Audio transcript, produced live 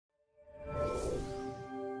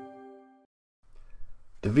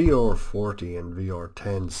The VR40 and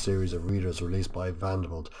VR10 series of readers released by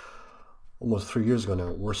Vanderbilt almost 3 years ago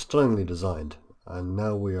now were stunningly designed, and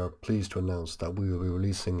now we are pleased to announce that we will be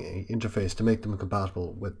releasing an interface to make them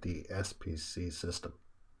compatible with the SPC system.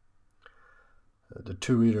 The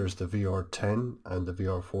two readers, the VR10 and the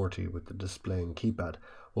VR40 with the display and keypad,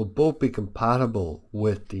 will both be compatible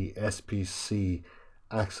with the SPC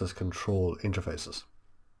access control interfaces.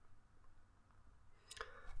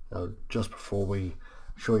 Now, just before we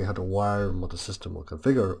show you how to wire and what the system will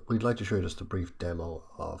configure, we'd like to show you just a brief demo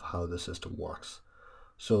of how the system works.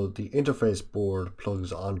 So the interface board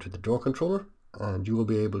plugs onto the door controller, and you will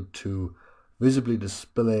be able to visibly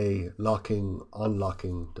display locking,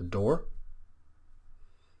 unlocking the door.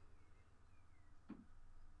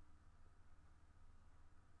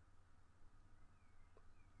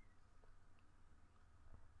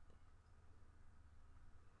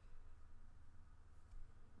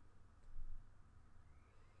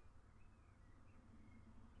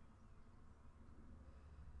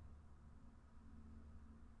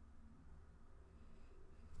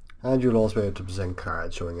 And you'll also be able to present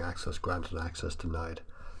cards showing access granted and access denied.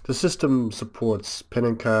 The system supports pin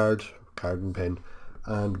and card, card and pin,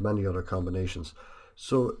 and many other combinations.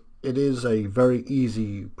 So it is a very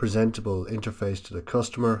easy, presentable interface to the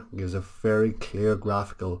customer. It gives a very clear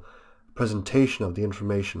graphical presentation of the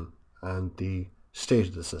information and the state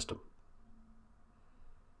of the system.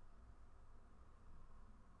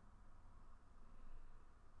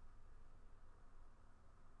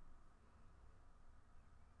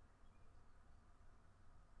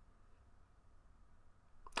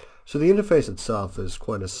 So the interface itself is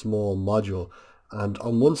quite a small module, and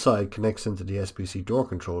on one side connects into the SPC door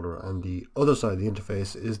controller, and the other side of the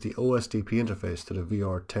interface is the OSDP interface to the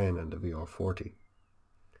VR10 and the VR40.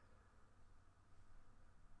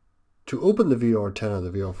 To open the VR10 or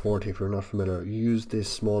the VR40, if you're not familiar, you use this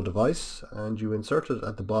small device and you insert it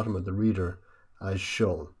at the bottom of the reader as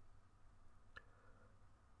shown.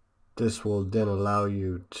 This will then allow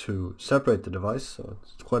you to separate the device, so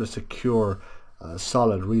it's quite a secure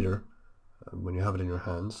solid reader when you have it in your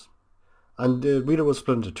hands. And the reader will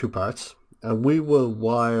split into two parts, and we will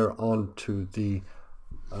wire onto the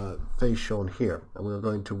face shown here, and we're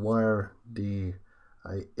going to wire the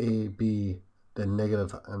A, B, the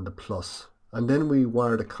negative and the plus, and then we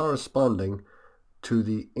wire the corresponding to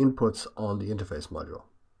the inputs on the interface module.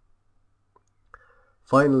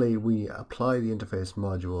 Finally, we apply the interface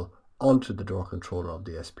module onto the door controller of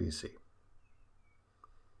the SPC.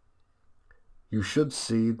 You should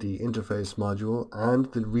see the interface module and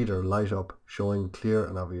the reader light up, showing clear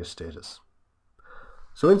and obvious status.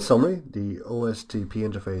 So in summary, the OSDP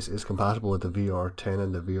interface is compatible with the VR10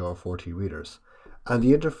 and the VR40 readers, and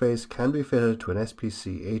the interface can be fitted to an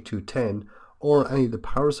SPC A210 or any of the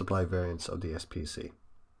power supply variants of the SPC.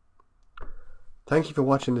 Thank you for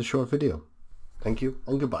watching this short video. Thank you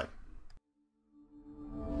and goodbye.